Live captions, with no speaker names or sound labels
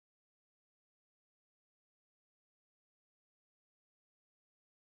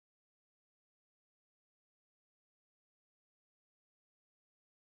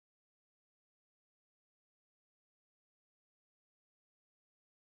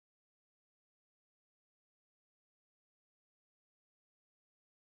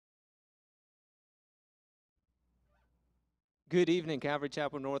Good evening, Calvary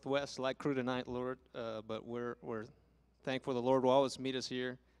Chapel Northwest. Light crew tonight, Lord, but we're thankful the Lord will always meet us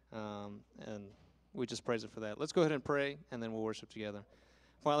here, and we just praise it for that. Let's go ahead and pray, and then we'll worship together.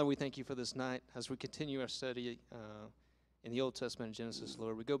 Father, we thank you for this night as we continue our study in the Old Testament in Genesis,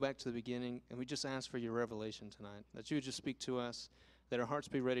 Lord. We go back to the beginning, and we just ask for your revelation tonight, that you would just speak to us, that our hearts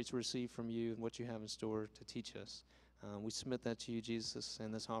be ready to receive from you and what you have in store to teach us. We submit that to you, Jesus,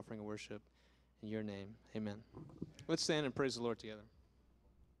 and this offering of worship. In your name, amen. Let's stand and praise the Lord together.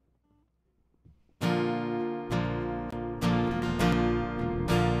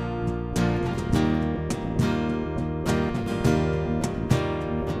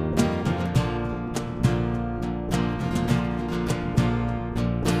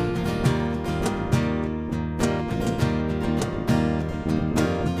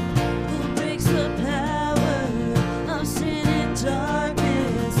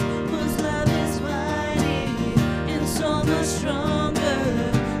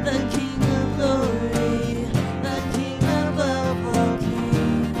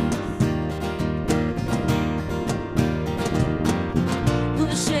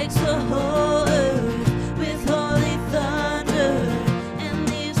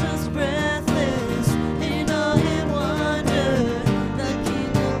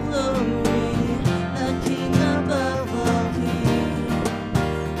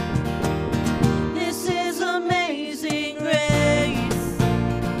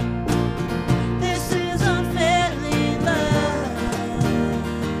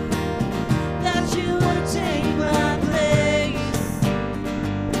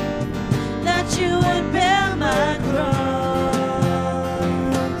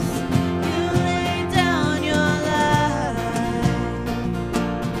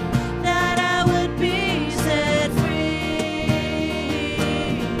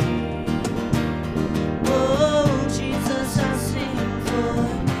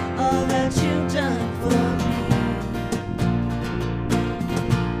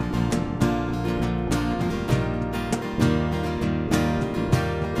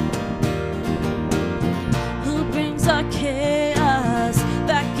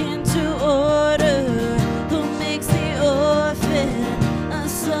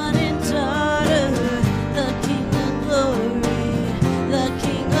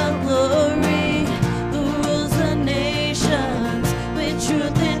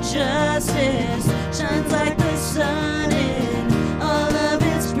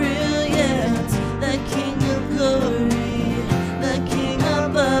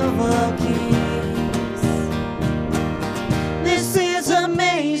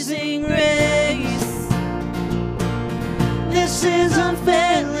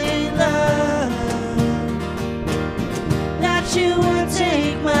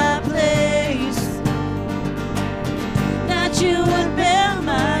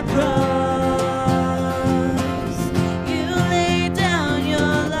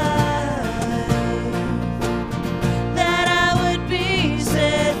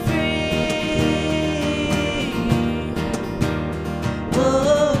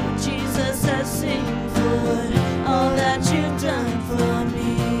 Oh, Jesus, I sing for all that you've done for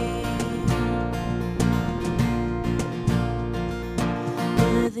me.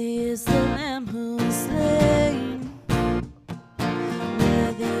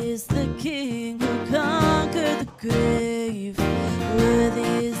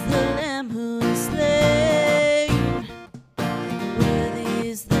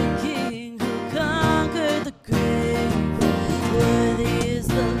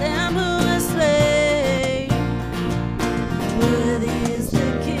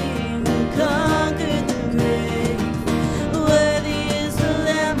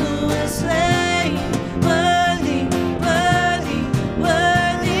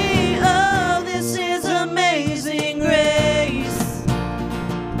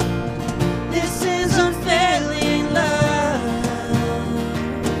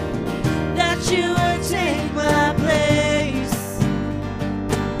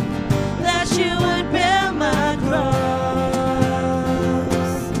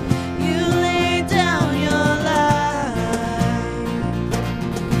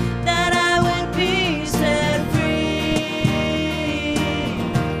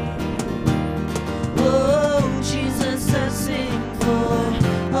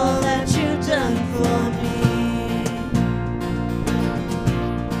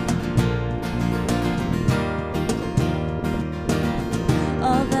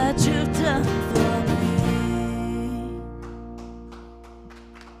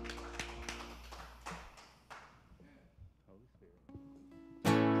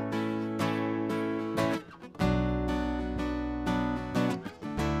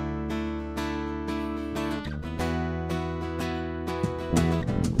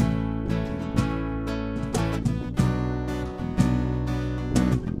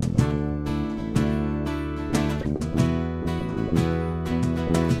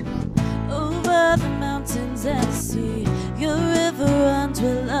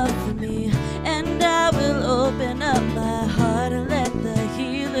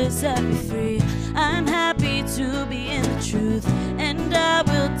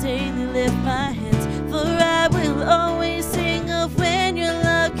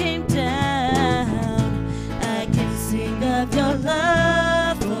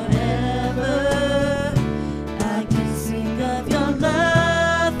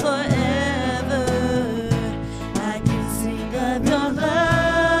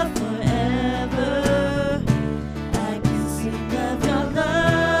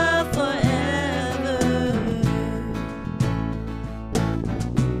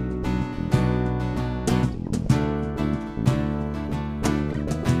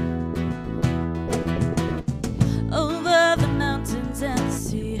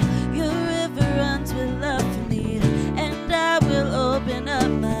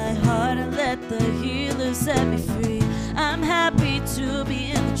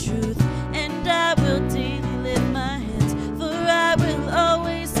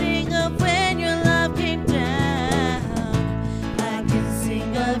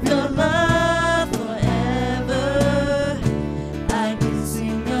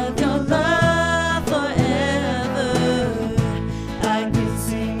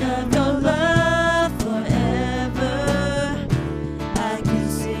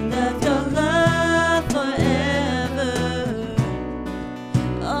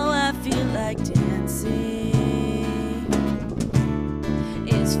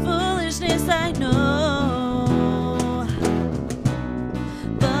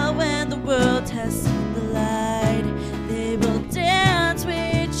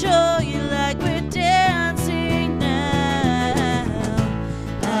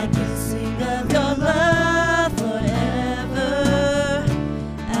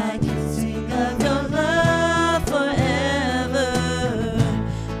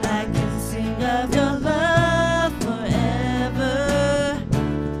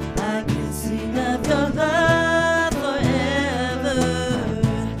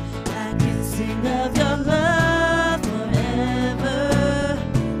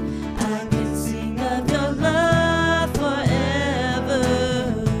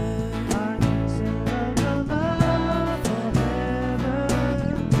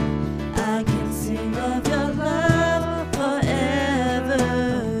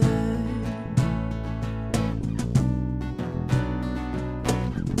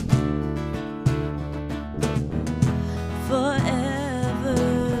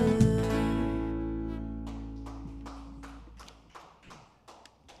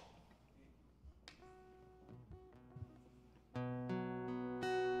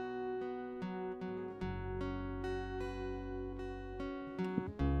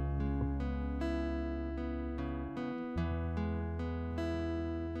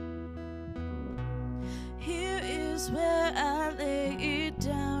 is where I lay it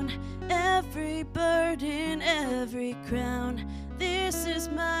down, every burden, every crown. This is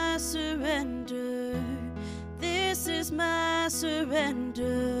my surrender. This is my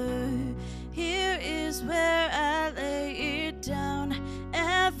surrender. Here is where I lay it down,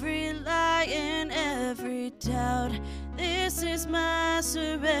 every lie and every doubt. This is my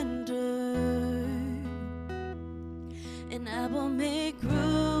surrender. And I will make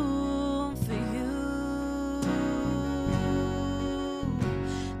room for you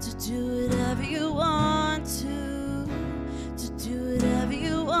to do whatever you want to do whatever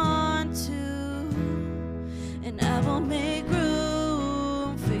you want to. And I will make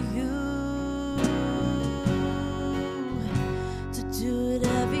room for you to do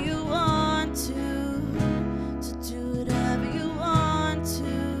whatever you want to do whatever you want to.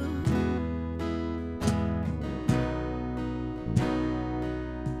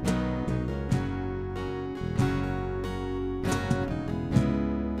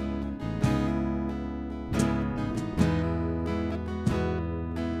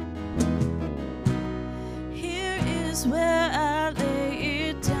 Where I lay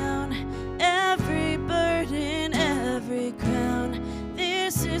it down, every burden, every crown.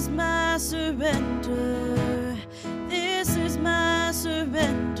 This is my surrender. This is my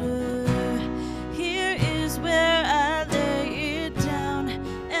surrender. Here is where I lay it down,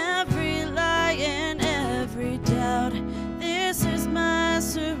 every lie and every doubt. This is my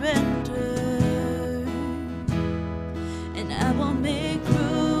surrender. And I will make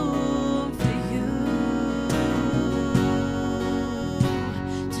room for you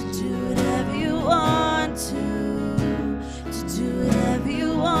to do whatever you want to do whatever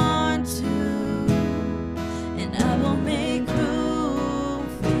you want to. And I will make room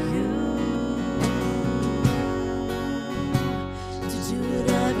for you to do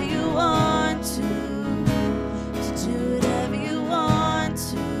whatever you want to do whatever you want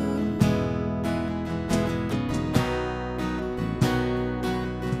to.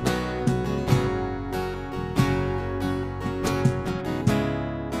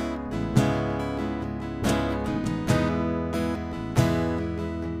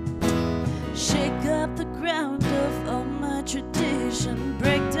 Shake up the ground of all my tradition,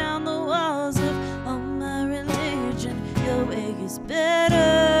 break down the walls of all my religion. Your way is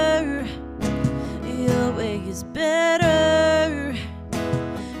better. Your way is better.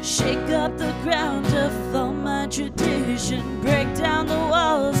 Shake up the ground of all my tradition, break down the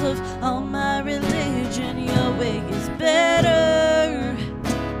walls of all my religion. Your way is better.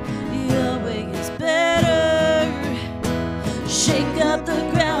 Your way is better. Shake up the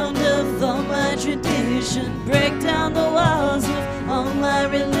ground of all my tradition, break down the walls of all my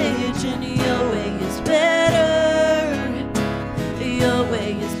religion. Your way is better. Your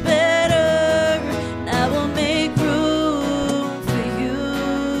way is better. And I will make room for you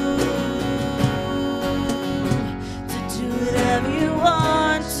to do whatever you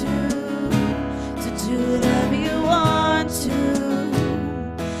want to do whatever you want to.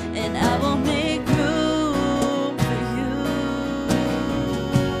 And I will make room for you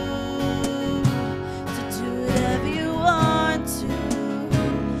to do whatever you want to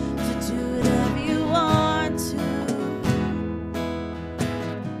do whatever you want to.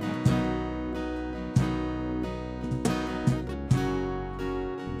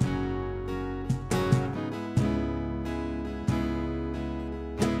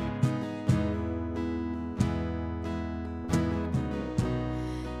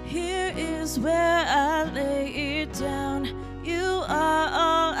 Here is where I lay it down. You are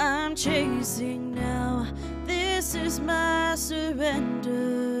all I'm chasing now. This is my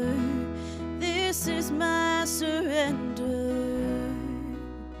surrender. This is my surrender.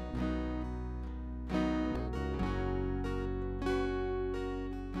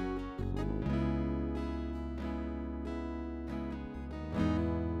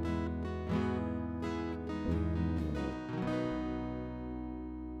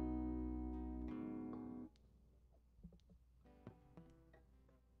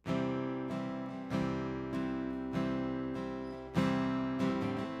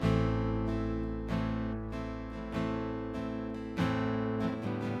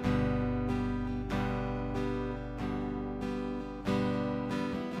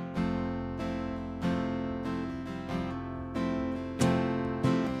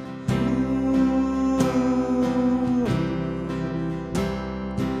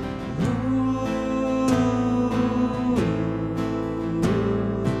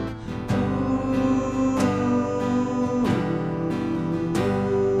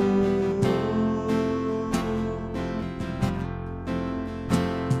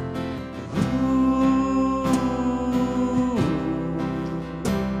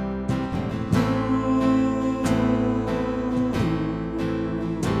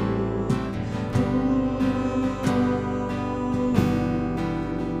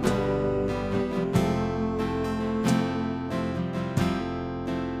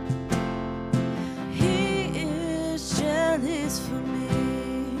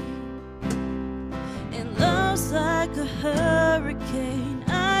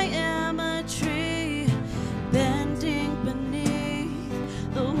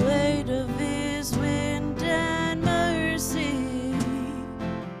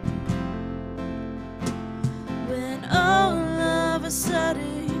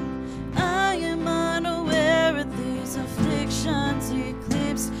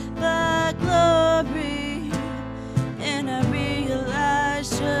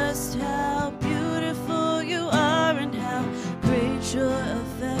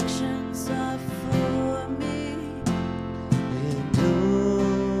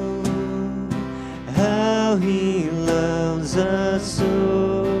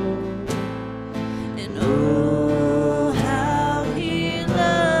 soul. And oh, how He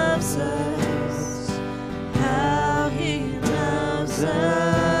loves us, how He loves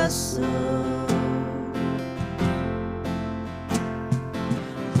us so.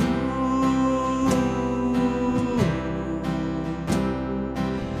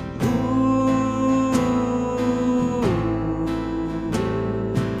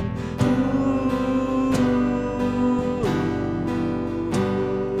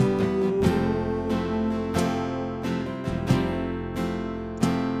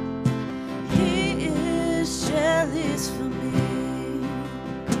 He is jealous for me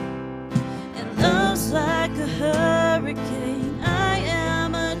and loves like a hurricane. I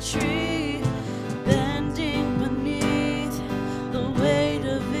am a tree bending beneath the weight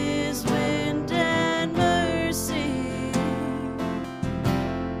of His wind and mercy.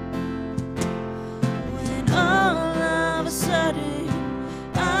 When all of a sudden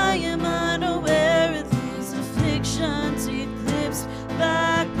I am unaware of His afflictions eclipsed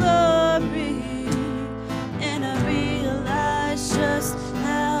by glory, and I realize just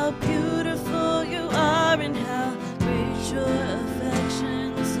how beautiful You are and how great Your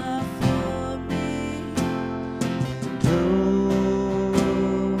affections are for me.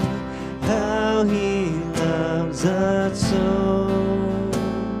 Oh, how He loves us so.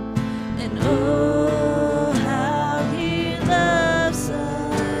 And oh, how He loves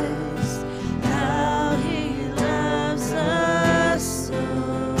us, how He loves us so.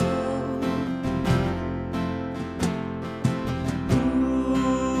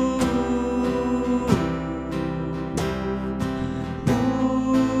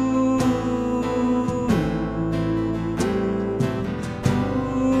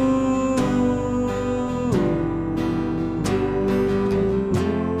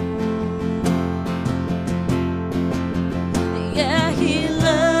 Yeah, He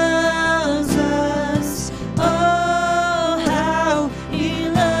loves us. Oh, how He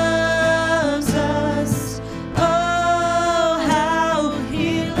loves us. Oh, how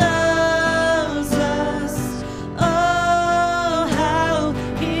He loves us. Oh, how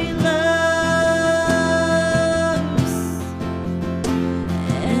He loves.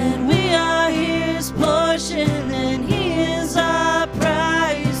 And we are His portion, and He is our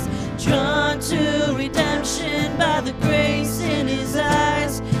prize, drawn to redemption by the grace in His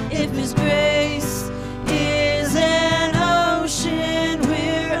eyes. If His grace is an ocean,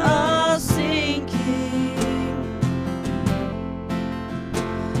 we're all sinking.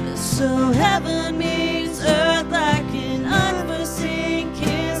 So heaven meets earth like an unforeseen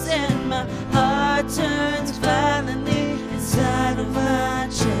kiss, and my heart turns violently inside of my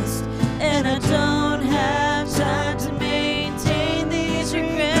chest, and I don't have time to maintain these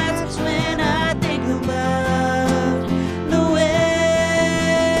regrets when I think about the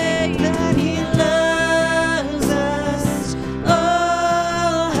way that He loves us.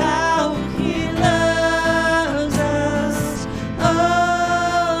 Oh, how He loves us.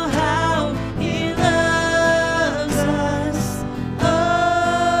 Oh, how He loves us.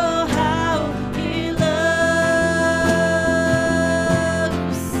 Oh, how He loves.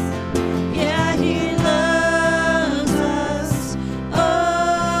 Yeah, He loves us.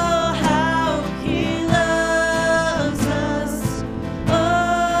 Oh, how He loves us.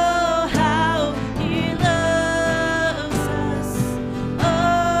 Oh, how He loves us.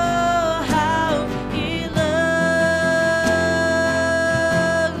 Oh, how He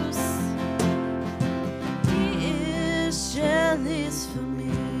loves. He is jealous for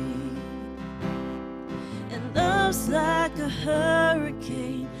me and loves like a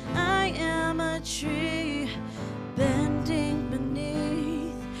hurricane. I am a tree bending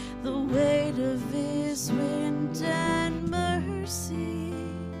beneath the weight of His wind and mercy.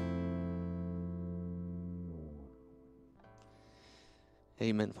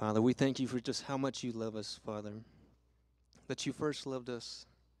 Amen, Father. We thank You for just how much You love us, Father, that You first loved us,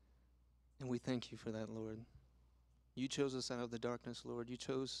 and we thank You for that, Lord. You chose us out of the darkness, Lord. You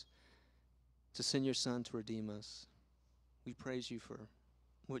chose to send Your Son to redeem us. We praise You for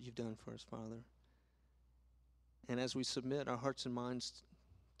what You've done for us, Father. And as we submit our hearts and minds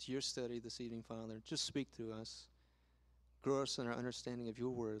to Your study this evening, Father, just speak through us. Grow us in our understanding of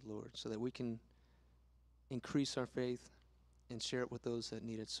Your word, Lord, so that we can increase our faith and share it with those that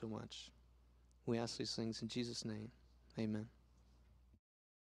need it so much. We ask these things in Jesus' name. Amen.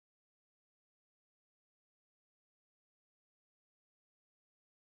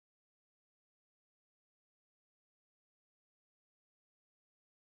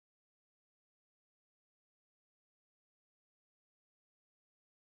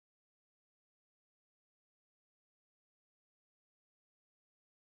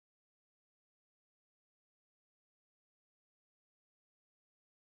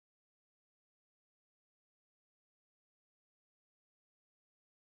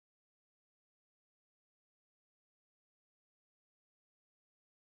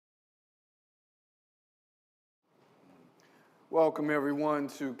 Welcome everyone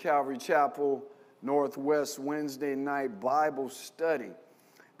to Calvary Chapel Northwest Wednesday night Bible study.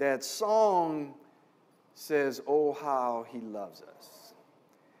 That song says, "Oh, how he loves us."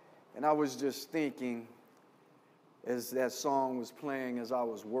 And I was just thinking as that song was playing, as I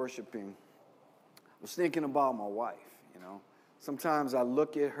was worshiping, I was thinking about my wife, you know. Sometimes I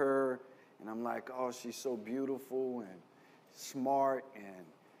look at her and I'm like, oh, she's so beautiful and smart and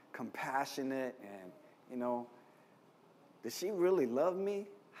compassionate and, you know, does she really love me?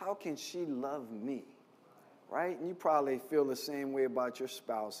 How can she love me? Right? And you probably feel the same way about your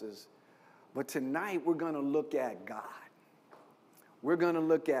spouses. But tonight we're going to look at God. We're going to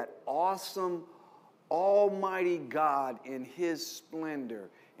look at awesome, almighty God in his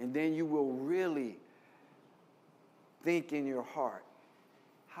splendor. And then you will really think in your heart,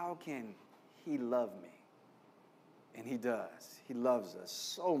 how can he love me? And he does. He loves us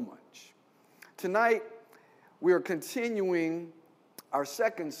so much. Tonight, we are continuing our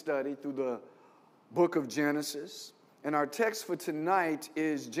second study through the book of Genesis. And our text for tonight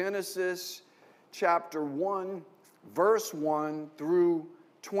is Genesis chapter 1, verse 1 through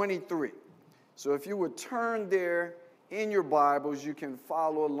 23. So if you would turn there in your Bibles, you can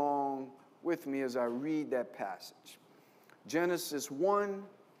follow along with me as I read that passage. Genesis 1,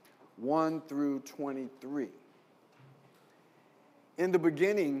 1 through 23. In the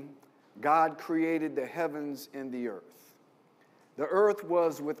beginning, God created the heavens and the earth. The earth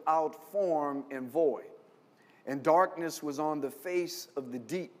was without form and void, and darkness was on the face of the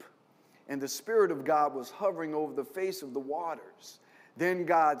deep, and the Spirit of God was hovering over the face of the waters. Then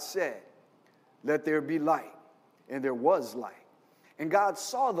God said, "Let there be light," and there was light. And God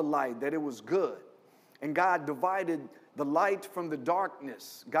saw the light, that it was good. And God divided the light from the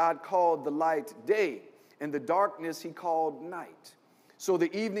darkness. God called the light day, and the darkness he called night. So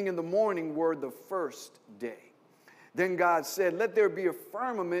the evening and the morning were the first day. Then God said, "Let there be a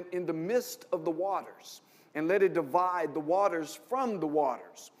firmament in the midst of the waters, and let it divide the waters from the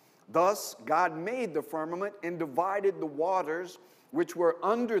waters." Thus God made the firmament and divided the waters which were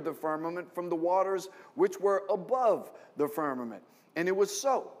under the firmament from the waters which were above the firmament. And it was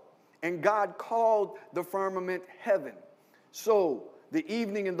so. And God called the firmament heaven. So the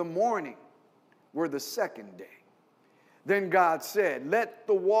evening and the morning were the second day. Then God said, "Let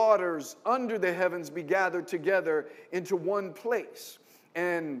the waters under the heavens be gathered together into one place,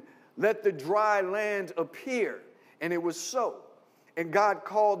 and let the dry land appear." And it was so. And God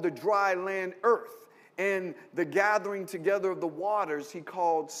called the dry land earth, and the gathering together of the waters he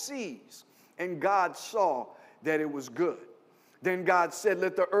called seas. And God saw that it was good. Then God said,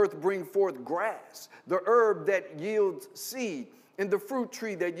 "Let the earth bring forth grass, the herb that yields seed, and the fruit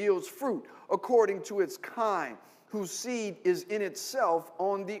tree that yields fruit, according to its kind, whose seed is in itself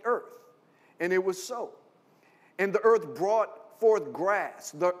on the earth." And it was so. And the earth brought forth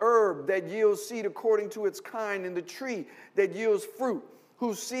grass, the herb that yields seed according to its kind, and the tree that yields fruit,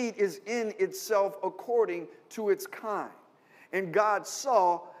 whose seed is in itself according to its kind. And God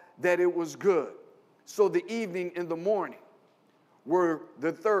saw that it was good. So the evening and the morning were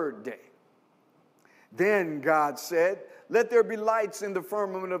the third day. Then God said, "Let there be lights in the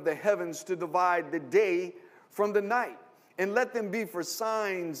firmament of the heavens to divide the day from the night, and let them be for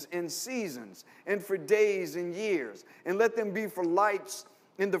signs and seasons, and for days and years, and let them be for lights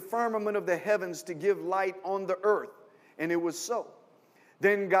in the firmament of the heavens to give light on the earth." And it was so.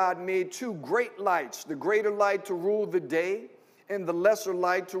 Then God made two great lights, the greater light to rule the day, and the lesser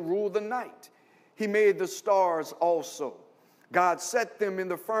light to rule the night. He made the stars also. God set them in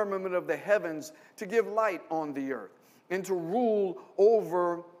the firmament of the heavens to give light on the earth, and to rule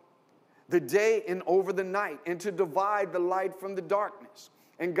over the day and over the night, and to divide the light from the darkness.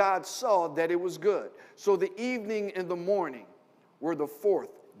 And God saw that it was good. So the evening and the morning were the fourth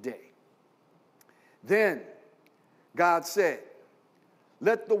day. Then God said,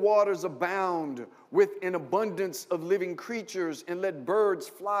 "Let the waters abound with an abundance of living creatures, and let birds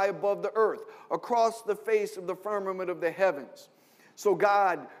fly above the earth across the face of the firmament of the heavens." So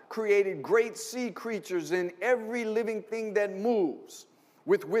God created great sea creatures and every living thing that moves,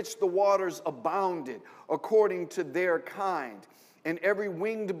 with which the waters abounded according to their kind, and every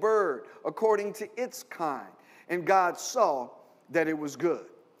winged bird according to its kind. And God saw that it was good.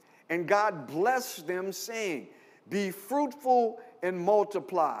 And God blessed them, saying, "Be fruitful and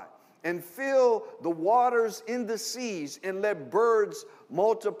multiply, and fill the waters in the seas, and let birds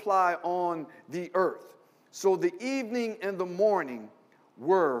multiply on the earth." So the evening and the morning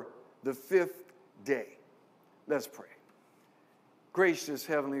were the fifth day. Let's pray. Gracious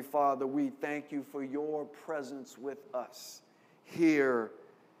Heavenly Father, we thank you for your presence with us here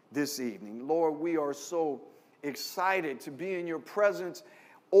this evening. Lord, we are so excited to be in your presence.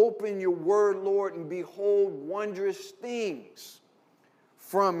 Open your word, Lord, and behold wondrous things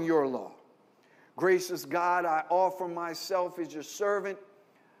from your law. Gracious God, I offer myself as your servant.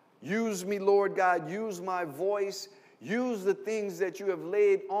 Use me, Lord God. Use my voice. Use the things that you have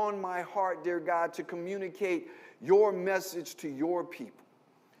laid on my heart, dear God, to communicate your message to your people.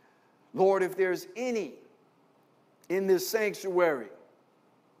 Lord, if there's any in this sanctuary,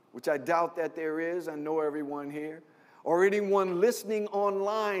 which I doubt that there is, I know everyone here, or anyone listening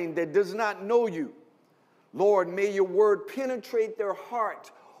online that does not know you, Lord, may your word penetrate their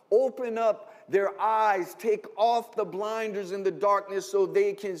heart, open up their eyes, take off the blinders in the darkness so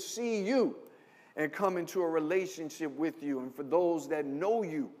they can see you and come into a relationship with you. And for those that know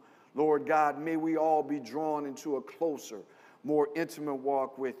you, Lord God, may we all be drawn into a closer, more intimate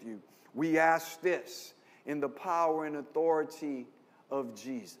walk with you. We ask this in the power and authority of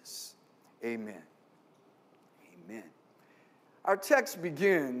Jesus. Amen. Amen. Our text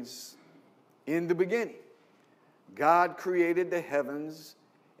begins in the beginning. God created the heavens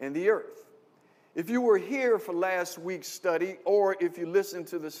and the earth. If you were here for last week's study, or if you listened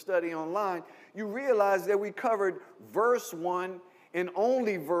to the study online, you realize that we covered verse 1 and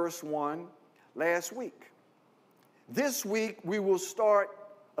only verse 1 last week. This week, we will start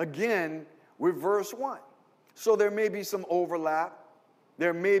again with verse 1. So there may be some overlap.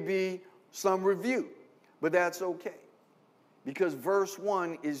 There may be some review, but that's okay, because verse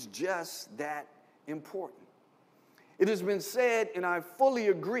 1 is just that important. It has been said, and I fully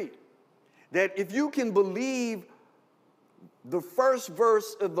agree, that if you can believe the first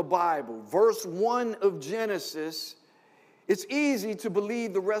verse of the Bible, verse 1 of Genesis, it's easy to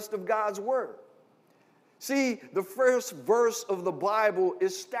believe the rest of God's word. See, the first verse of the Bible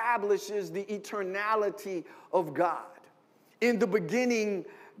establishes the eternality of God. In the beginning,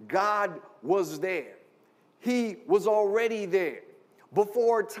 God was there. He was already there.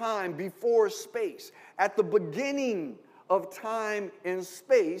 Before time, before space. At the beginning of time and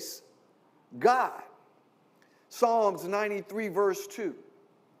space, God. Psalms 93 verse 2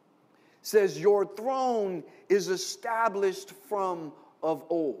 says, your throne is established from of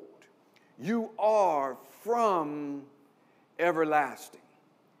old. You are from everlasting.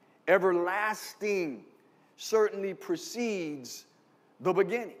 Everlasting certainly precedes the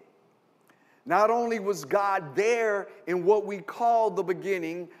beginning. Not only was God there in what we call the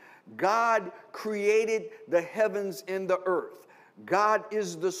beginning, God created the heavens and the earth. God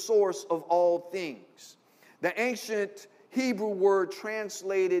is the source of all things. The ancient Hebrew word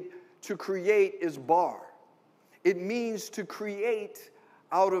translated to create is bar. It means to create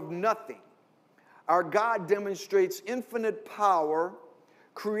out of nothing. Our God demonstrates infinite power,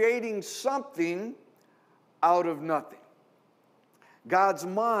 creating something out of nothing. God's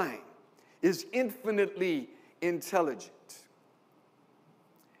mind is infinitely intelligent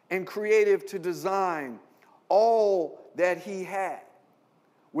and creative to design all that he had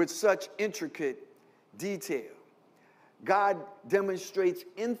with such intricate detail. God demonstrates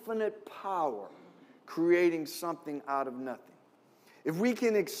infinite power, creating something out of nothing. If we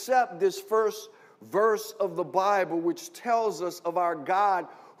can accept this first verse of the Bible, which tells us of our God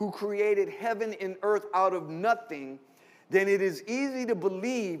who created heaven and earth out of nothing, then it is easy to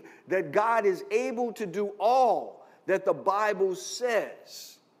believe that God is able to do all that the Bible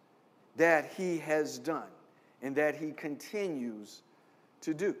says that he has done and that he continues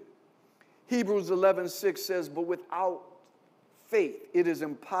to do. Hebrews 11:6 says, but without faith it is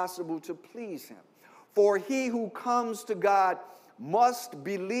impossible to please him. For he who comes to God must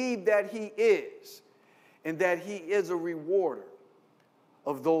believe that he is, and that he is a rewarder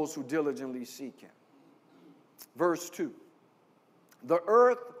of those who diligently seek him. Verse 2, the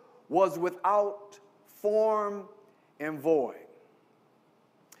earth was without form and void.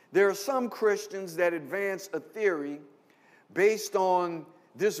 There are some Christians that advance a theory based on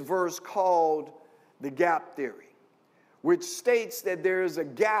this verse called the gap theory, which states that there is a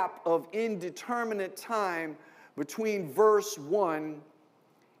gap of indeterminate time between verse 1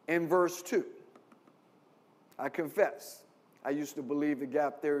 and verse 2. I confess, I used to believe the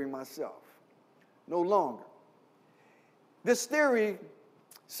gap theory myself. No longer. This theory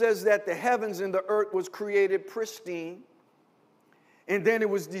says that the heavens and the earth was created pristine, and then it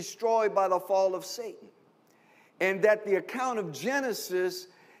was destroyed by the fall of Satan. And that the account of Genesis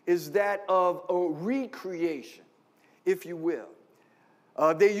is that of a recreation, if you will.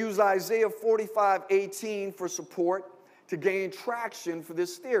 They use Isaiah 45:18 for support to gain traction for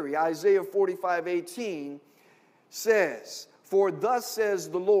this theory. Isaiah 45:18 says, for thus says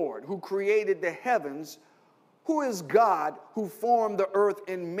the Lord, who created the heavens, who is God who formed the earth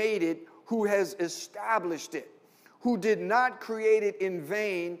and made it, who has established it. who did not create it in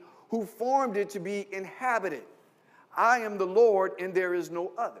vain, who formed it to be inhabited. I am the Lord, and there is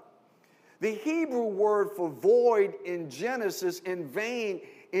no other. The Hebrew word for void in Genesis and vain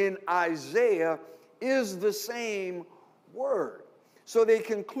in Isaiah is the same word. So they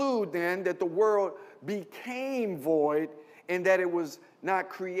conclude then that the world became void and that it was not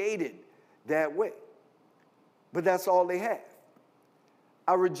created that way. But that's all they have.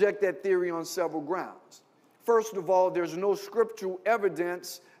 I reject that theory on several grounds. First of all, there's no scriptural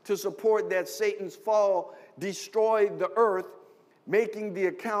evidence to support that Satan's fall destroyed the earth, making the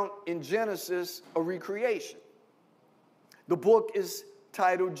account in Genesis a recreation. The book is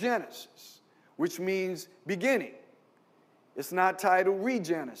titled Genesis, which means beginning. It's not titled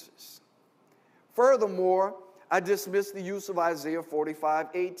Regenesis. Furthermore, I dismiss the use of Isaiah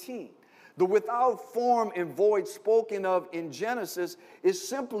 45:18. The without form and void spoken of in Genesis is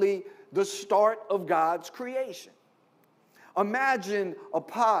simply the start of God's creation. Imagine a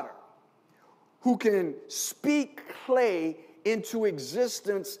potter who can speak clay into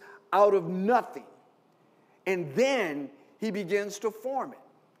existence out of nothing, and then he begins to form it.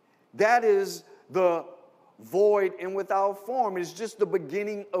 That is the void and without form. It's just the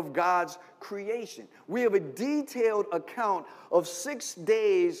beginning of God's creation. We have a detailed account of 6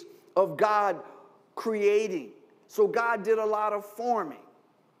 days of God creating. So God did a lot of forming.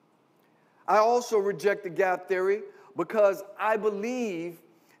 I also reject the gap theory because I believe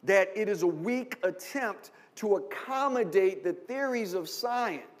that it is a weak attempt to accommodate the theories of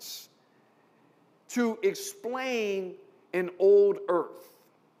science to explain an old earth.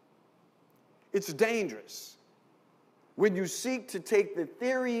 It's dangerous when you seek to take the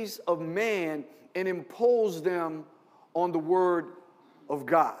theories of man and impose them on the Word of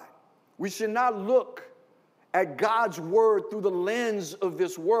God. We should not look at God's Word through the lens of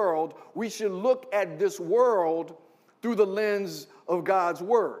this world. We should look at this world through the lens of God's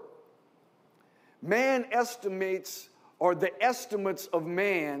Word. Man estimates, or the estimates of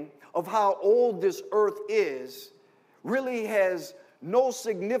man, of how old this earth is, really has no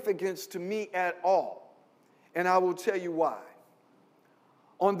significance to me at all. And I will tell you why.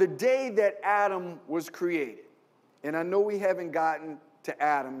 On the day that Adam was created, and I know we haven't gotten to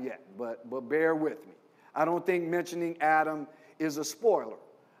Adam yet, but bear with me. I don't think mentioning Adam is a spoiler.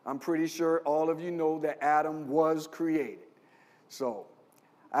 I'm pretty sure all of you know that Adam was created. So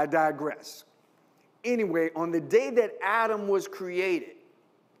I digress. Anyway, on the day that Adam was created,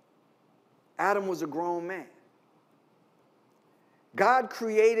 Adam was a grown man. God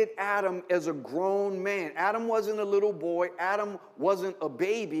created Adam as a grown man. Adam wasn't a little boy. Adam wasn't a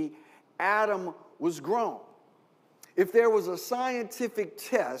baby. Adam was grown. If there was a scientific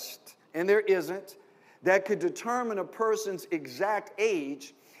test, and there isn't, that could determine a person's exact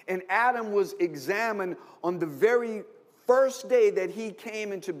age, and Adam was examined on the very first day that he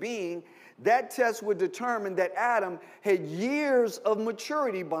came into being, that test would determine that Adam had years of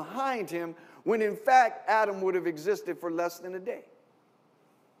maturity behind him, when in fact Adam would have existed for less than a day.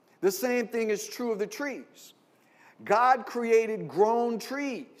 The same thing is true of the trees. God created grown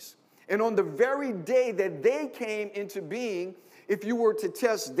trees. And on the very day that they came into being, if you were to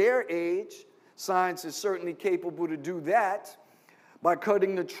test their age, science is certainly capable to do that, by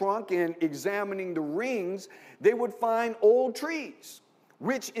cutting the trunk and examining the rings, they would find old trees,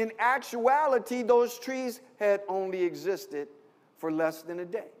 which in actuality, those trees had only existed for less than a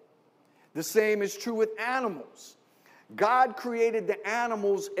day. The same is true with animals. God created the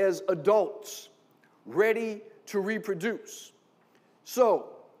animals as adults, ready to reproduce. So,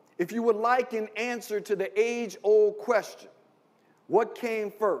 if you would like an answer to the age-old question, what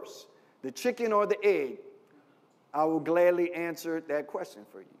came first, the chicken or the egg? I will gladly answer that question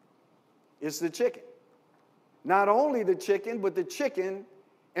for you. It's the chicken. Not only the chicken, but the chicken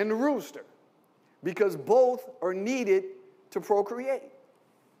and the rooster, because both are needed to procreate.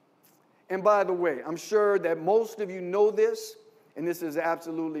 And by the way, I'm sure that most of you know this, and this has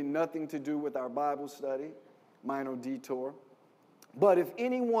absolutely nothing to do with our Bible study, minor detour. But if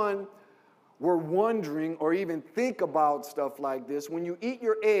anyone were wondering or even think about stuff like this, when you eat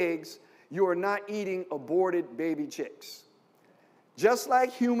your eggs, you are not eating aborted baby chicks. Just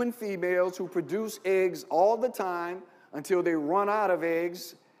like human females who produce eggs all the time until they run out of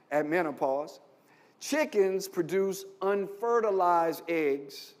eggs at menopause, chickens produce unfertilized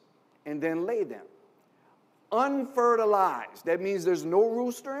eggs and then lay them. Unfertilized, that means there's no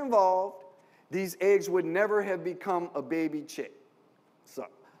rooster involved. These eggs would never have become a baby chick. So,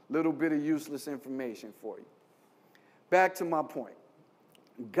 little bit of useless information for you. Back to my point.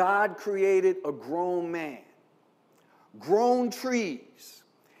 God created a grown man. Grown trees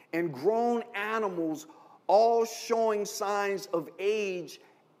and grown animals all showing signs of age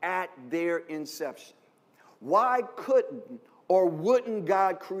at their inception. Why couldn't or wouldn't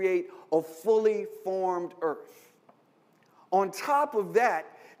God create a fully formed earth? On top of that,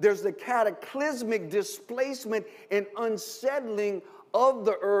 there's the cataclysmic displacement and unsettling of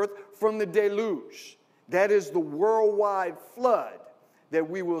the earth from the deluge. That is the worldwide flood that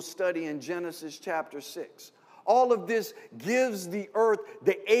we will study in Genesis chapter 6. All of this gives the earth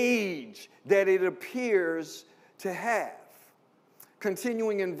the age that it appears to have.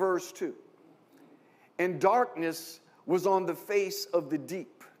 Continuing in verse 2. And darkness was on the face of the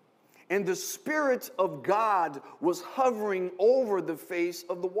deep, and the Spirit of God was hovering over the face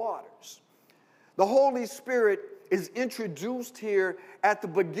of the waters. The Holy Spirit is introduced here at the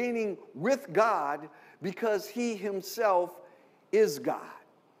beginning with God because he himself is God.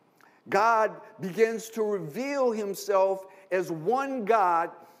 God begins to reveal himself as one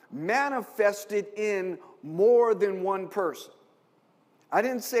God manifested in more than one person. I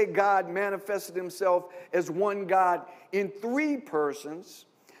didn't say God manifested himself as one God in three persons,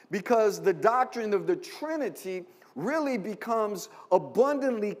 because the doctrine of the Trinity really becomes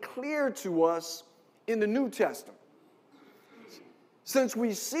abundantly clear to us in the New Testament. Since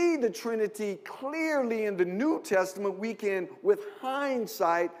we see the Trinity clearly in the New Testament, we can, with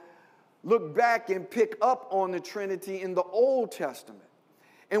hindsight, look back and pick up on the Trinity in the Old Testament.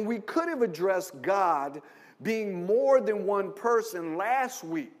 And we could have addressed God being more than one person last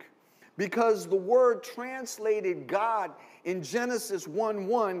week, because the word translated God in Genesis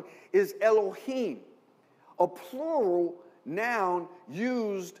 1:1 is Elohim, a plural noun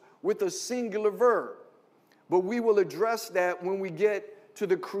used with a singular verb. But we will address that when we get to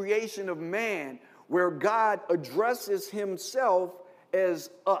the creation of man, where God addresses himself as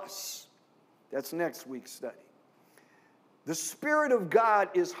us. That's next week's study. The Spirit of God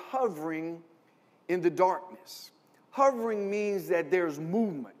is hovering in the darkness. Hovering means that there's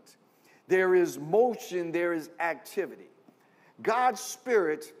movement, there is motion, there is activity. God's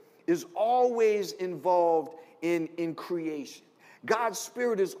Spirit is always involved in creation. God's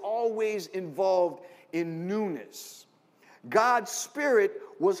Spirit is always involved in newness. God's Spirit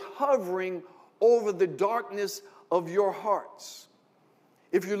was hovering over the darkness of your hearts.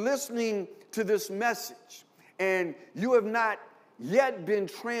 If you're listening to this message and you have not yet been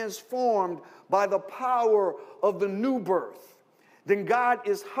transformed by the power of the new birth, then God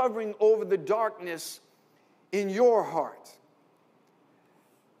is hovering over the darkness in your heart.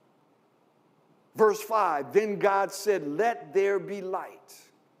 Verse 5, then God said, let there be light,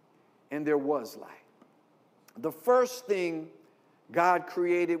 and there was light. The first thing God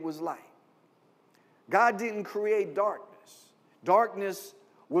created was light. God didn't create darkness. Darkness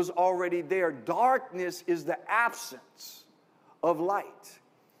was already there. Darkness is the absence of light.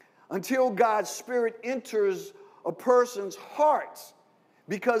 Until God's Spirit enters a person's heart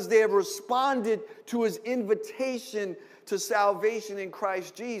because they have responded to his invitation to salvation in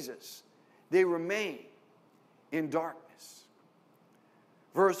Christ Jesus, they remain in darkness.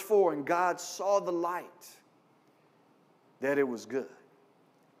 Verse 4, and God saw the light, that it was good.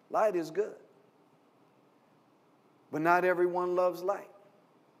 Light is good. But not everyone loves light.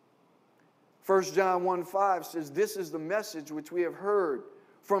 1 John 1:5 says, this is the message which we have heard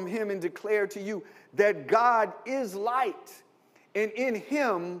from him and declared to you, that God is light, and in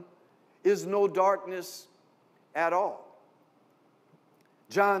him is no darkness at all.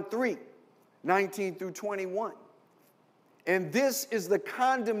 John 3:19 through 21. And this is the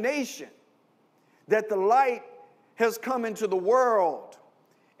condemnation, that the light has come into the world,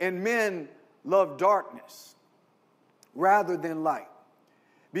 and men love darkness rather than light,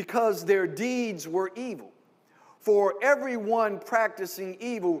 because their deeds were evil. For everyone practicing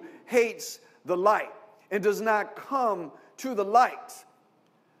evil hates the light and does not come to the light,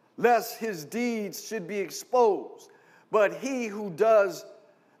 lest his deeds should be exposed. But he who does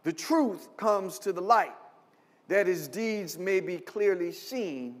the truth comes to the light, that his deeds may be clearly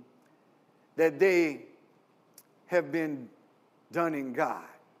seen, that they have been done in God.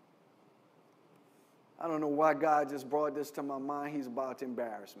 I don't know why God just brought this to my mind. He's about to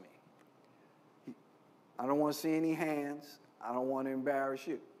embarrass me. I don't want to see any hands. I don't want to embarrass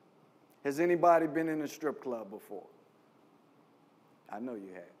you. Has anybody been in a strip club before? I know you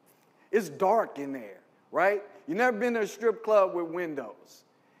have. It's dark in there, right? You never been to a strip club with windows.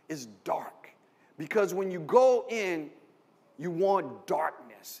 It's dark. Because when you go in, you want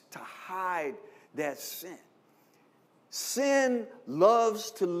darkness to hide that sin. Sin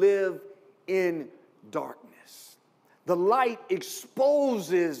loves to live in darkness. The light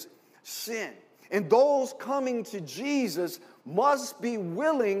exposes sin. And those coming to Jesus must be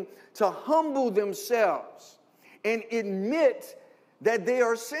willing to humble themselves and admit that they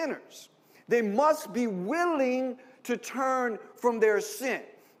are sinners. They must be willing to turn from their sin.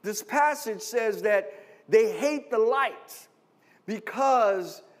 This passage says that they hate the light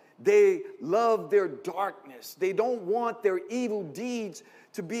because they love their darkness. They don't want their evil deeds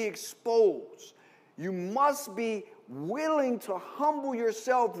to be exposed. You must be willing to humble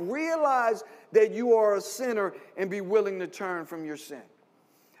yourself, realize that you are a sinner, and be willing to turn from your sin.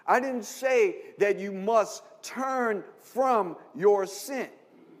 I didn't say that you must turn from your sin.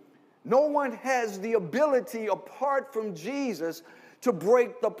 No one has the ability, apart from Jesus, to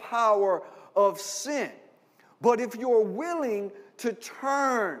break the power of sin. But if you're willing to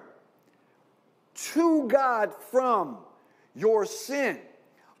turn to God from your sin,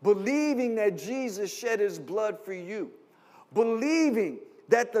 believing that Jesus shed his blood for you, believing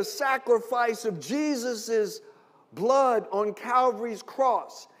that the sacrifice of Jesus' blood on Calvary's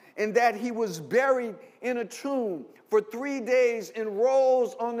cross, and that he was buried in a tomb for 3 days and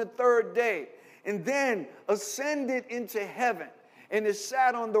rose on the third day, and then ascended into heaven and is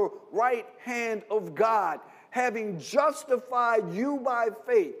sat on the right hand of God, having justified you by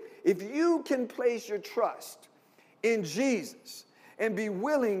faith. If you can place your trust in Jesus and be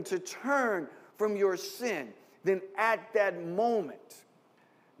willing to turn from your sin, then at that moment,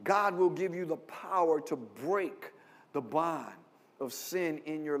 God will give you the power to break the bond of sin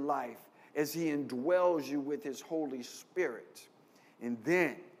in your life as he indwells you with his Holy Spirit. And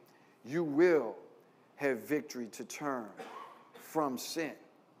then you will have victory to turn from sin.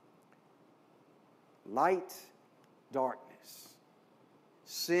 Light, darkness.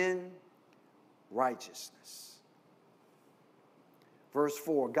 Sin, righteousness. Verse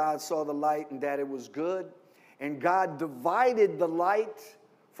 4, God saw the light and that it was good, and God divided the light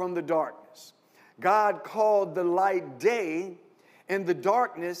from the darkness. God called the light day, and the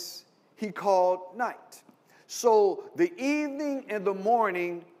darkness he called night. So the evening and the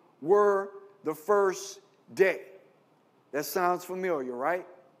morning were the first day. That sounds familiar, right?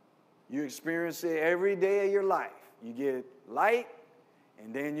 You experience it every day of your life. You get light,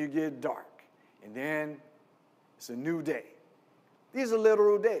 and then you get dark, and then it's a new day. These are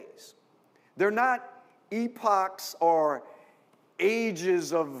literal days. They're not epochs or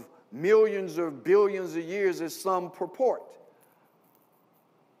ages of millions or billions of years as some purport.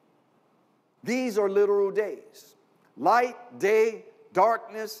 These are literal days. Light, day,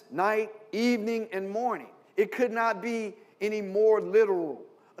 darkness, night, evening, and morning. It could not be any more literal.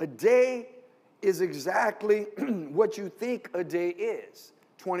 A day is exactly what you think a day is,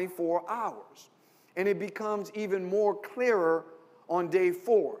 24 hours. And it becomes even more clearer on day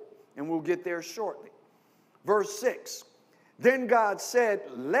 4, and we'll get there shortly. Verse 6, then God said,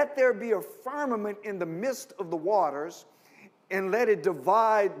 let there be a firmament in the midst of the waters, and let it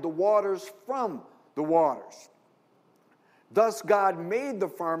divide the waters from the waters. Thus God made the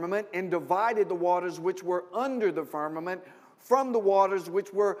firmament and divided the waters which were under the firmament from the waters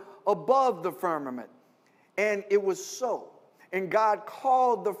which were above the firmament. And it was so. And God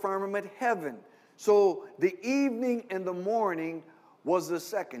called the firmament heaven. So the evening and the morning was the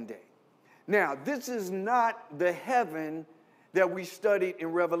second day. Now, this is not the heaven that we studied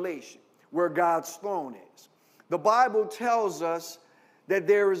in Revelation, where God's throne is. The Bible tells us that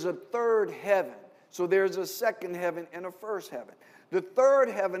there is a third heaven. So there's a second heaven and a first heaven. The third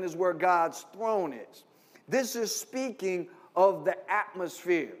heaven is where God's throne is. This is speaking of the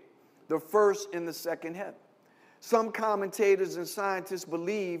atmosphere, the first and the second heaven. Some commentators and scientists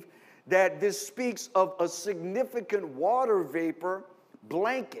believe that this speaks of a significant water vapor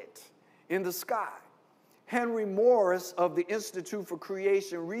blanket in the sky. Henry Morris of the Institute for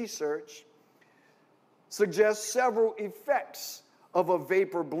Creation Research suggests several effects of a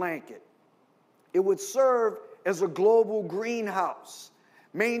vapor blanket. It would serve as a global greenhouse,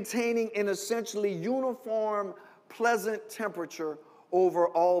 maintaining an essentially uniform, pleasant temperature over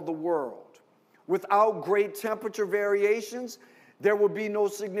all the world. Without great temperature variations, there would be no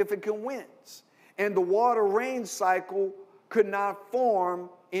significant winds, and the water-rain cycle could not form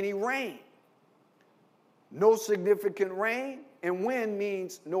any rain. No significant rain and wind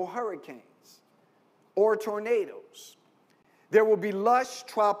means no hurricanes or tornadoes. There will be lush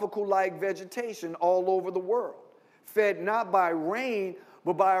tropical-like vegetation all over the world, fed not by rain,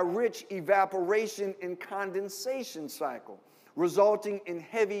 but by a rich evaporation and condensation cycle, resulting in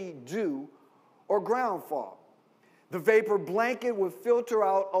heavy dew or groundfall. The vapor blanket will filter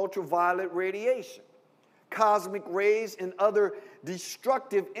out ultraviolet radiation, cosmic rays, and other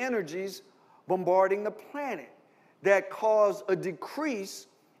destructive energies bombarding the planet that cause a decrease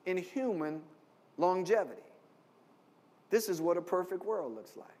in human longevity. This is what a perfect world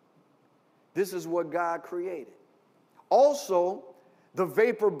looks like. This is what God created. Also, the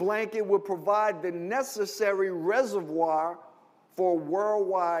vapor blanket would provide the necessary reservoir for a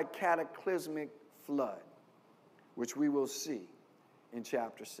worldwide cataclysmic flood, which we will see in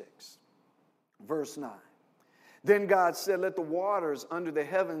chapter 6. Verse 9. Then God said, let the waters under the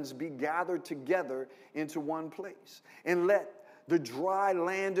heavens be gathered together into one place, and let the dry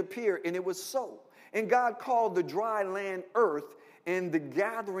land appear. And it was so. And God called the dry land earth, and the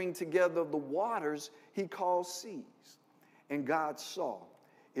gathering together of the waters he called seas. And God saw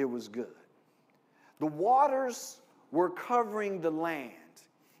it was good. The waters were covering the land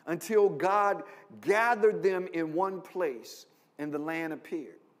until God gathered them in one place, and the land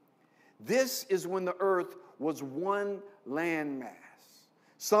appeared. This is when the earth was one landmass,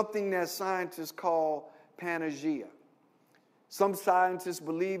 something that scientists call Pangea. Some scientists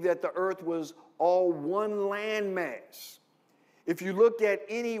believe that the earth was all one landmass. If you look at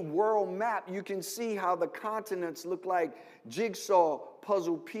any world map, you can see how the continents look like jigsaw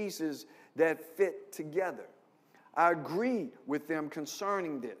puzzle pieces that fit together. I agree with them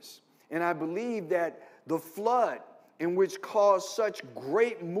concerning this, and I believe that the flood in which caused such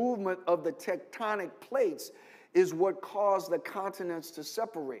great movement of the tectonic plates is what caused the continents to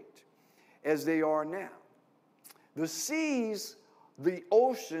separate as they are now. The seas, the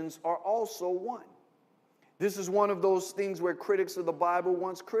oceans, are also one. This is one of those things where critics of the Bible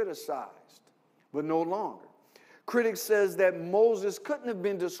once criticized, but no longer. Critics says that Moses couldn't have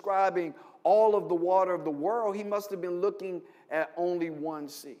been describing all of the water of the world. He must have been looking at only one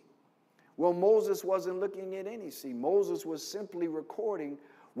sea. Well, Moses wasn't looking at any sea. Moses was simply recording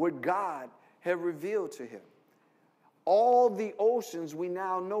what God had revealed to him. All the oceans we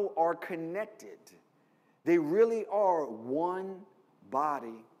now know are connected. They really are one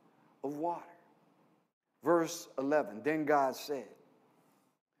body of water. Verse 11, then God said,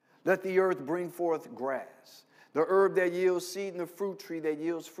 let the earth bring forth grass, the herb that yields seed, and the fruit tree that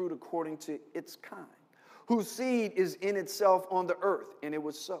yields fruit according to its kind, whose seed is in itself on the earth. And it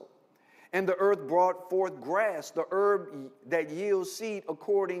was so. And the earth brought forth grass, the herb that yields seed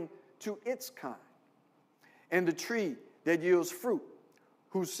according to its kind, and the tree that yields fruit,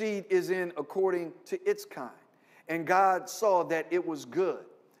 whose seed is in according to its kind. And God saw that it was good.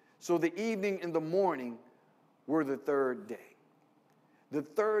 So the evening and the morning were the third day. The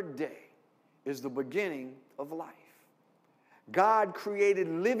third day is the beginning of life. God created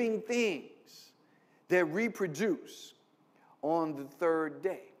living things that reproduce on the third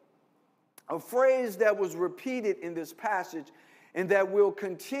day. A phrase that was repeated in this passage and that will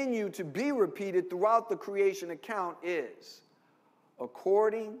continue to be repeated throughout the creation account is,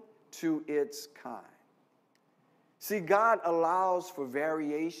 according to its kind. See, God allows for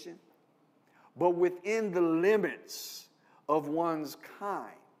variation, but within the limits of one's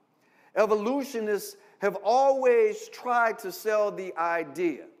kind. Evolutionists have always tried to sell the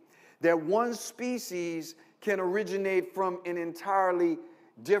idea that one species can originate from an entirely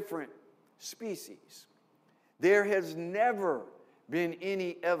different species. There has never been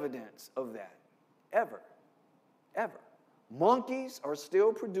any evidence of that, ever, ever. Monkeys are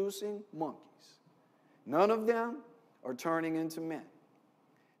still producing monkeys. None of them are turning into men.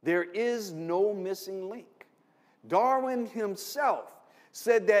 There is no missing link. Darwin himself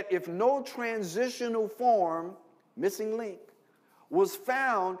said that if no transitional form, missing link, was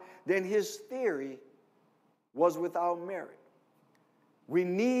found, then his theory was without merit. We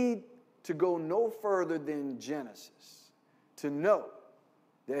need to go no further than Genesis to know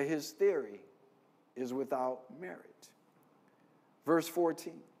that his theory is without merit. Verse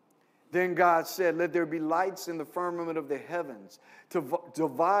 14. Then God said, let there be lights in the firmament of the heavens to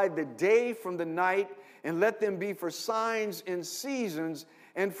divide the day from the night, and let them be for signs and seasons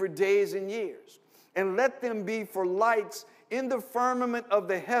and for days and years. And let them be for lights in the firmament of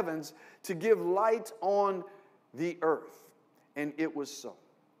the heavens to give light on the earth. And it was so.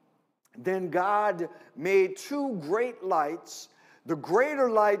 Then God made two great lights, the greater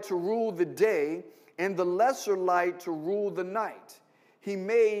light to rule the day and the lesser light to rule the night. He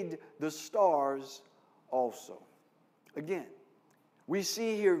made the stars also. Again, we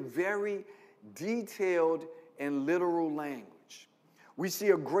see here very detailed and literal language. We see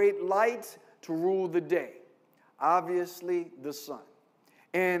a great light to rule the day, obviously the sun,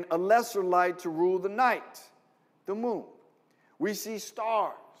 and a lesser light to rule the night, the moon. We see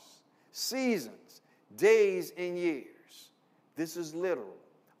stars, seasons, days, and years. This is literal.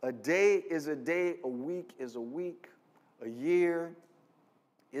 A day is a day, a week is a week, a year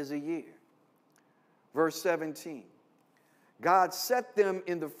is a year. Verse 17, God set them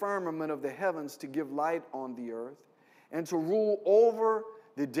in the firmament of the heavens to give light on the earth, and to rule over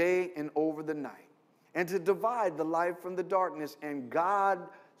the day and over the night, and to divide the light from the darkness. And God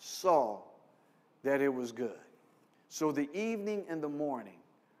saw that it was good. So the evening and the morning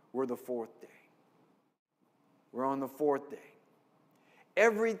were the fourth day. We're on the fourth day.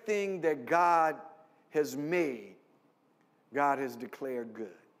 Everything that God has made, God has declared good.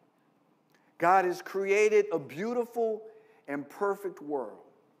 God has created a beautiful and perfect world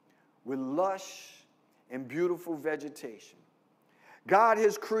with lush and beautiful vegetation. God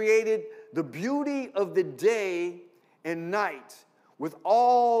has created the beauty of the day and night with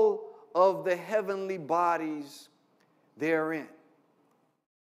all of the heavenly bodies therein.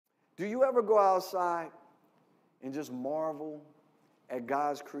 Do you ever go outside and just marvel at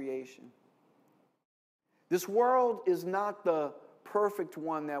God's creation? This world is not the perfect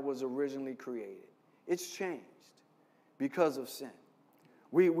one that was originally created. It's changed because of sin.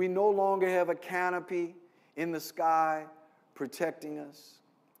 We no longer have a canopy in the sky protecting us.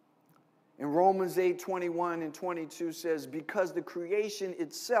 And Romans 8:21 and 22 says, because the creation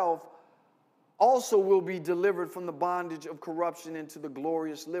itself also will be delivered from the bondage of corruption into the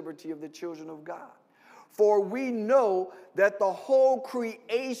glorious liberty of the children of God. For we know that the whole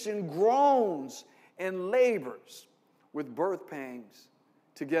creation groans and labors with birth pangs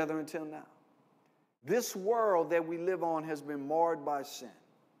together until now. This world that we live on has been marred by sin,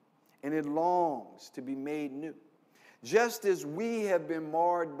 and it longs to be made new. Just as we have been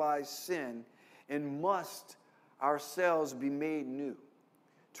marred by sin and must ourselves be made new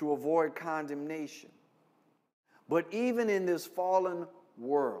to avoid condemnation. But even in this fallen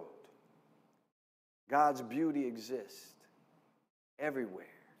world, God's beauty exists everywhere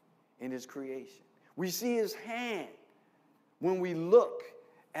in His creation. We see His hand when we look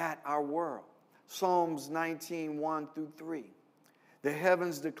at our world. Psalms 19:1 through 3. The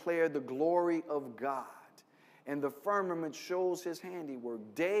heavens declare the glory of God, and the firmament shows His handiwork.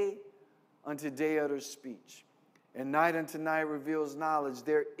 Day unto day utters speech, and night unto night reveals knowledge.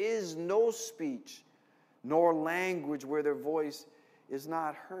 There is no speech nor language where their voice is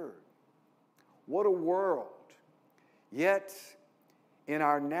not heard. What a world. Yet, in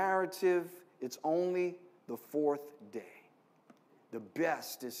our narrative, it's only the fourth day. The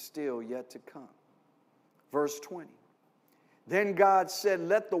best is still yet to come. Verse 20. Then God said,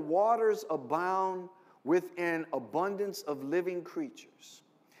 let the waters abound with an abundance of living creatures,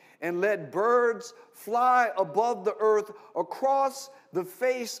 and let birds fly above the earth across the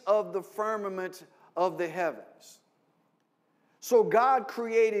face of the firmament of the heavens. So God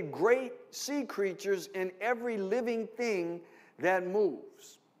created great sea creatures and every living thing that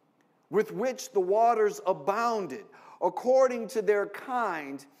moves, with which the waters abounded according to their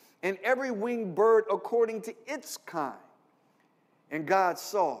kind, and every winged bird according to its kind. And God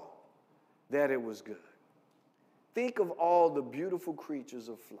saw that it was good. Think of all the beautiful creatures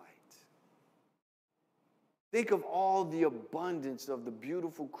of flight. Think of all the abundance of the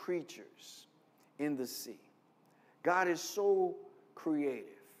beautiful creatures in the sea. God is so creative,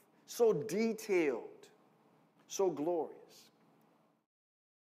 so detailed, so glorious.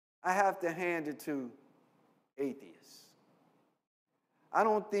 I have to hand it to atheists. I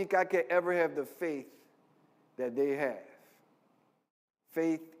don't think I could ever have the faith that they have.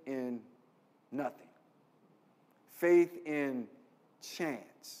 Faith in nothing. Faith in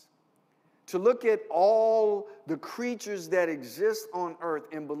chance. To look at all the creatures that exist on earth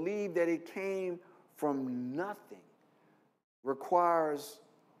and believe that it came from nothing requires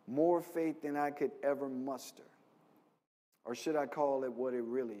more faith than I could ever muster. Or should I call it what it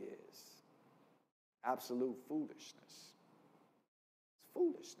really is? Absolute foolishness. It's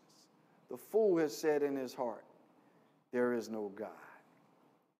foolishness. The fool has said in his heart, there is no God.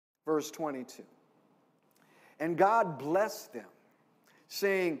 Verse 22. And God blessed them,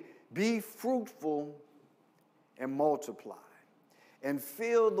 saying, be fruitful and multiply, and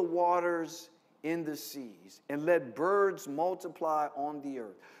fill the waters in the seas, and let birds multiply on the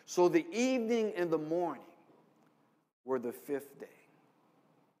earth. So the evening and the morning were the fifth day.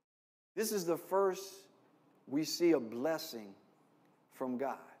 This is the first we see a blessing from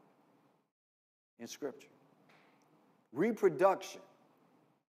God in Scripture. Reproduction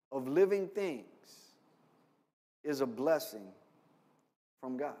of living things is a blessing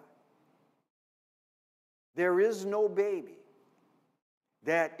from God. There is no baby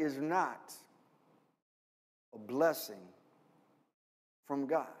that is not a blessing from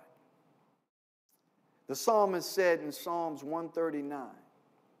God. The psalmist said in Psalms 139,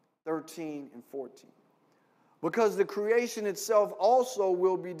 13 and 14, because the creation itself also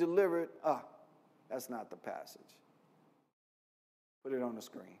will be delivered. That's not the passage. Put it on the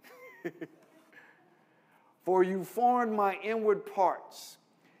screen. For you formed my inward parts.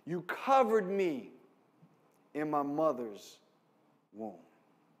 You covered me in my mother's womb.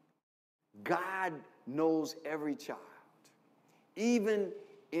 God knows every child, even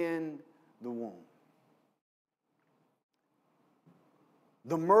in the womb.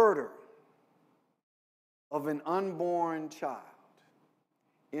 The murder of an unborn child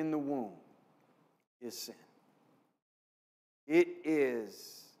in the womb is sin. It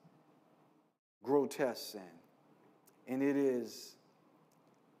is grotesque sin, and it is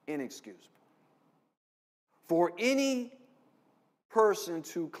inexcusable. For any person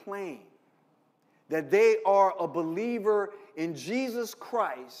to claim that they are a believer in Jesus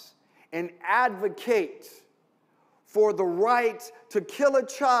Christ and advocate for the right to kill a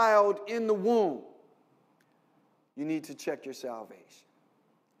child in the womb, you need to check your salvation.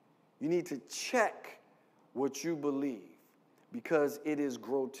 You need to check what you believe, because it is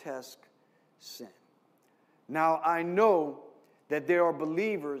grotesque sin. Now, I know that there are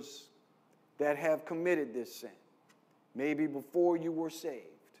believers that have committed this sin. Maybe before you were saved.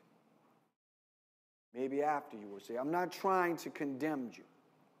 Maybe after you were saved. I'm not trying to condemn you.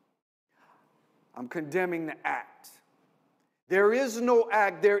 I'm condemning the act. There is no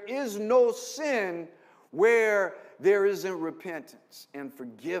act, there is no sin where there isn't repentance and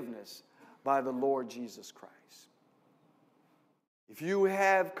forgiveness by the Lord Jesus Christ. If you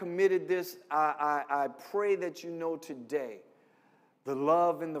have committed this, I pray that you know today the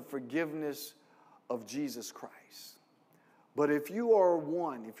love and the forgiveness of Jesus Christ. But if you are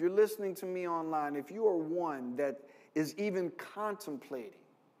one, if you're listening to me online, if you are one that is even contemplating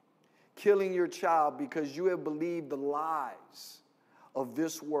killing your child because you have believed the lies of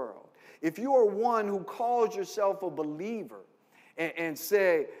this world, if you are one who calls yourself a believer and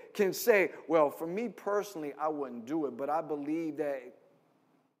can say, well, for me personally, I wouldn't do it, but I believe that,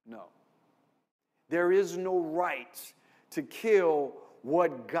 no. There is no right to kill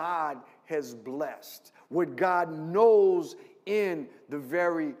what God has blessed, what God knows in the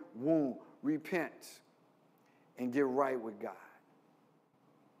very womb. Repent and get right with God.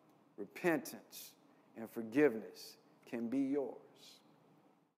 Repentance and forgiveness can be yours.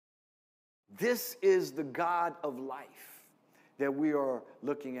 This is the God of life that we are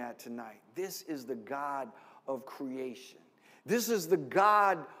looking at tonight. This is the God of creation. This is the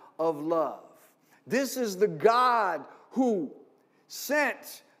God of love. This is the God who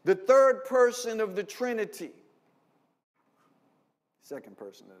sent the third person of the Trinity, second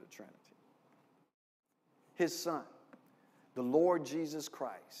person of the Trinity, his Son, the Lord Jesus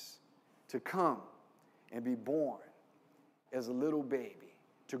Christ, to come and be born as a little baby,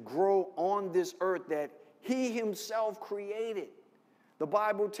 to grow on this earth that he himself created. The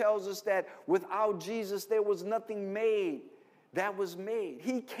Bible tells us that without Jesus, there was nothing made that was made.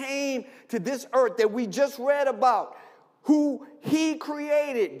 He came to this earth that we just read about, who he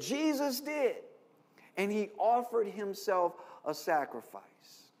created. Jesus did. And he offered himself a sacrifice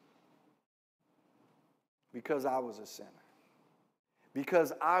because I was a sinner.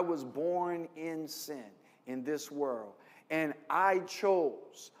 Because I was born in sin in this world. And I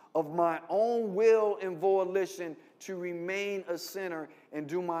chose of my own will and volition to remain a sinner and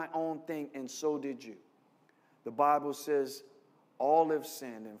do my own thing, and so did you. The Bible says all have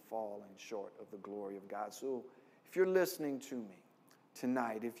sinned and fallen short of the glory of God. So if you're listening to me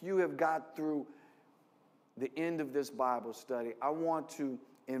tonight, if you have got through the end of this Bible study, I want to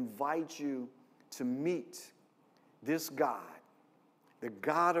invite you to meet this God, the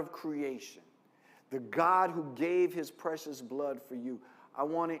God of creation, the God who gave his precious blood for you. I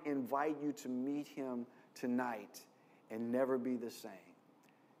want to invite you to meet him tonight and never be the same,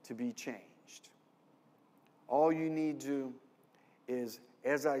 to be changed. All you need to do is,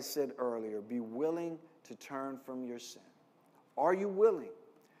 as I said earlier, be willing to turn from your sin. Are you willing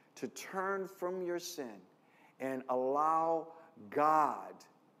to turn from your sin and allow God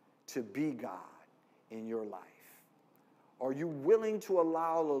to be God in your life? Are you willing to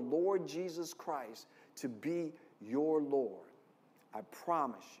allow the Lord Jesus Christ to be your Lord? I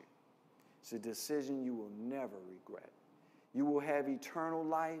promise you, it's a decision you will never regret. You will have eternal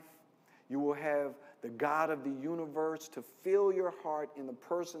life. You will have the God of the universe to fill your heart in the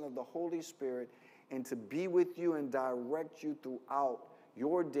person of the Holy Spirit and to be with you and direct you throughout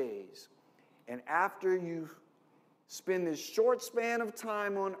your days. And after you spend this short span of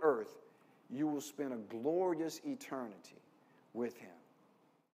time on earth, you will spend a glorious eternity with him.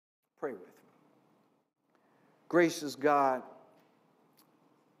 Pray with me. Gracious God,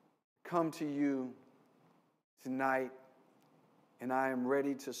 come to you tonight, and I am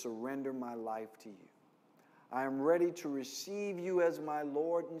ready to surrender my life to you. I am ready to receive you as my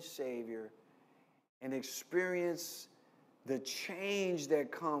Lord and Savior and experience the change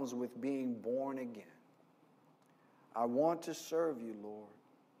that comes with being born again. I want to serve you, Lord.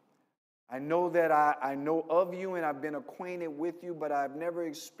 I know that I know of you and I've been acquainted with you, but I've never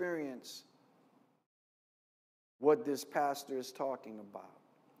experienced what this pastor is talking about.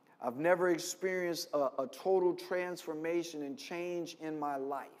 I've never experienced a total transformation and change in my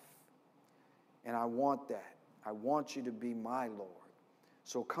life. And I want that. I want you to be my Lord.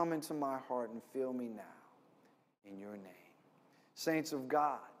 So come into my heart and fill me now in your name. Saints of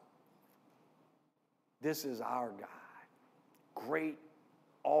God, this is our God, great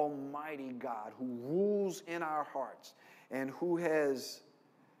almighty God who rules in our hearts and who has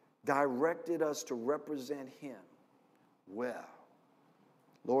directed us to represent him well.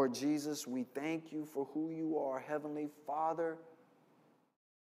 Lord Jesus, we thank you for who you are, Heavenly Father.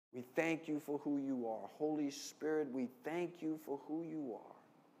 We thank you for who you are. Holy Spirit, we thank you for who you are.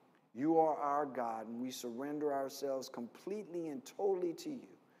 You are our God, and we surrender ourselves completely and totally to you.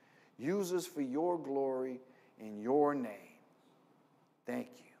 Use us for your glory in your name. Thank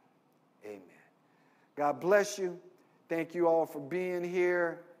you. Amen. God bless you. Thank you all for being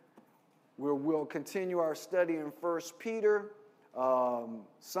here. We'll continue our study in 1 Peter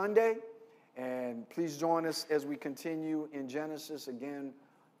Sunday. And please join us as we continue in Genesis again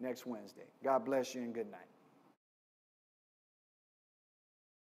next Wednesday. God bless you and good night.